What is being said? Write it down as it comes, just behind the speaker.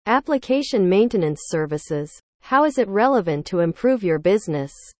Application maintenance services. How is it relevant to improve your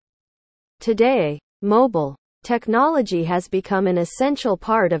business? Today, mobile technology has become an essential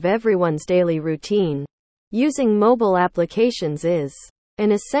part of everyone's daily routine. Using mobile applications is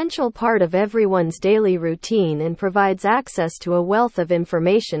an essential part of everyone's daily routine and provides access to a wealth of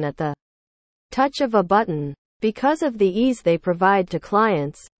information at the touch of a button. Because of the ease they provide to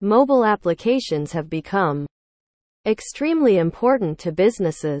clients, mobile applications have become extremely important to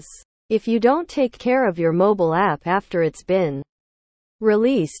businesses. If you don't take care of your mobile app after it's been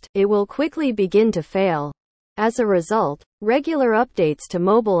released, it will quickly begin to fail. As a result, regular updates to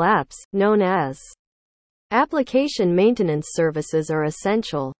mobile apps, known as application maintenance services, are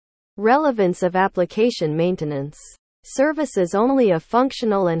essential. Relevance of application maintenance services. Only a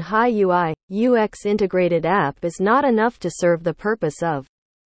functional and high UI/UX integrated app is not enough to serve the purpose of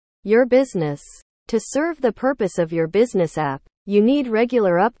your business. To serve the purpose of your business app, you need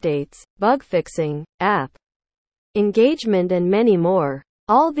regular updates, bug fixing, app engagement, and many more.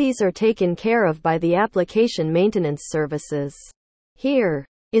 All these are taken care of by the application maintenance services. Here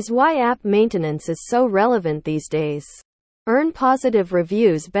is why app maintenance is so relevant these days. Earn positive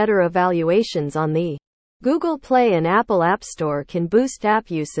reviews. Better evaluations on the Google Play and Apple App Store can boost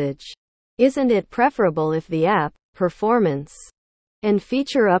app usage. Isn't it preferable if the app performance and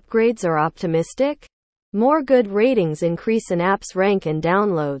feature upgrades are optimistic? More good ratings increase an app's rank and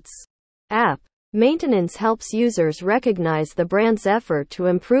downloads. App maintenance helps users recognize the brand's effort to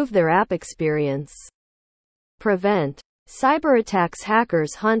improve their app experience. Prevent cyber attacks.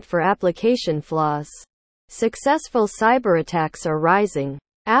 Hackers hunt for application flaws. Successful cyber attacks are rising.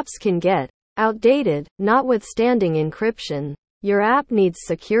 Apps can get outdated, notwithstanding encryption. Your app needs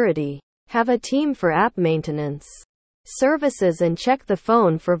security. Have a team for app maintenance services and check the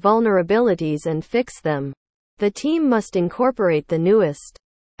phone for vulnerabilities and fix them. The team must incorporate the newest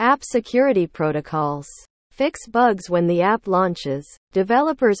app security protocols. Fix bugs when the app launches.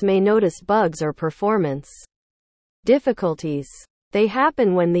 Developers may notice bugs or performance difficulties. They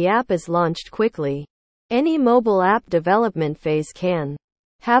happen when the app is launched quickly. Any mobile app development phase can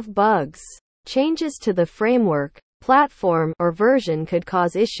have bugs. Changes to the framework, platform, or version could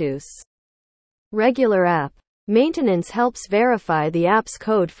cause issues. Regular app maintenance helps verify the app's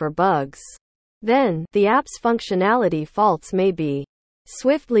code for bugs. Then, the app's functionality faults may be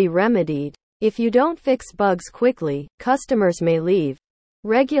swiftly remedied. If you don't fix bugs quickly, customers may leave.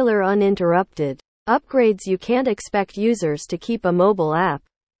 Regular uninterrupted upgrades. You can't expect users to keep a mobile app.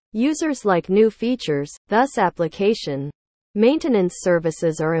 Users like new features, thus application maintenance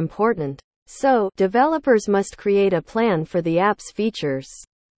services are important. So, developers must create a plan for the app's features.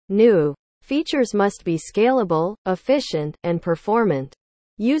 New features must be scalable, efficient, and performant.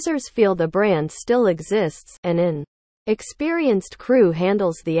 Users feel the brand still exists, and an experienced crew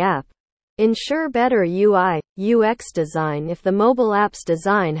handles the app. Ensure better UI/UX design. If the mobile app's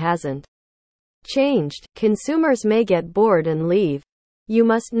design hasn't changed, consumers may get bored and leave. You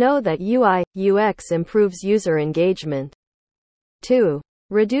must know that UI/UX improves user engagement. 2.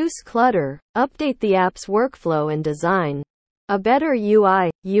 Reduce clutter. Update the app's workflow and design. A better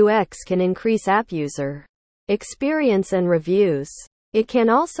UI/UX can increase app user experience and reviews. It can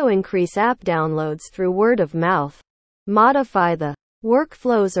also increase app downloads through word of mouth. Modify the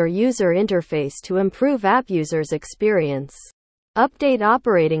workflows or user interface to improve app users' experience. Update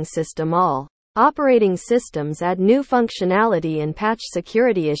operating system. All operating systems add new functionality and patch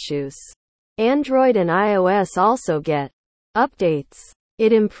security issues. Android and iOS also get updates.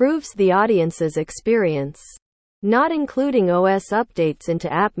 It improves the audience's experience. Not including OS updates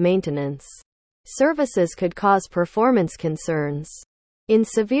into app maintenance services could cause performance concerns. In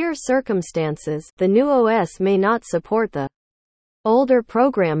severe circumstances, the new OS may not support the older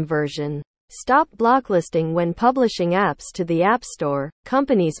program version. Stop blacklisting when publishing apps to the App Store.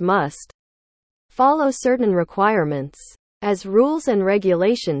 Companies must follow certain requirements. As rules and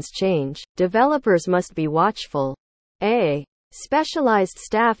regulations change, developers must be watchful. A. Specialized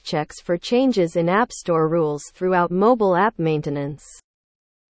staff checks for changes in App Store rules throughout mobile app maintenance.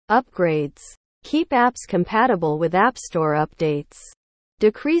 Upgrades. Keep apps compatible with App Store updates.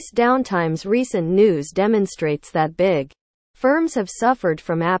 Decrease downtimes. Recent news demonstrates that big firms have suffered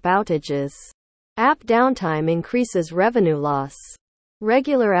from app outages. App downtime increases revenue loss.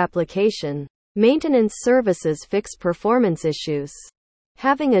 Regular application maintenance services fix performance issues.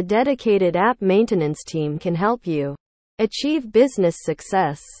 Having a dedicated app maintenance team can help you achieve business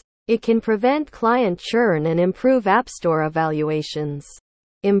success. It can prevent client churn and improve App Store evaluations.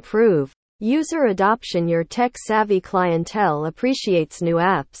 Improve user adoption. Your tech-savvy clientele appreciates new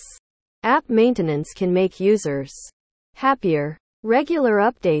apps. App maintenance can make users happier. Regular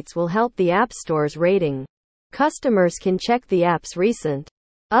updates will help the App Store's rating. Customers can check the app's recent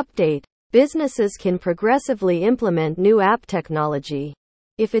update. Businesses can progressively implement new app technology.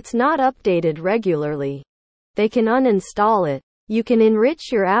 If it's not updated regularly, they can uninstall it. You can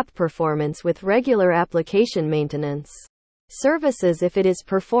enrich your app performance with regular application maintenance services if it is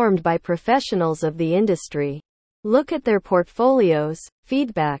performed by professionals of the industry. Look at their portfolios,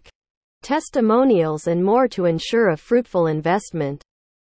 feedback, testimonials, and more to ensure a fruitful investment.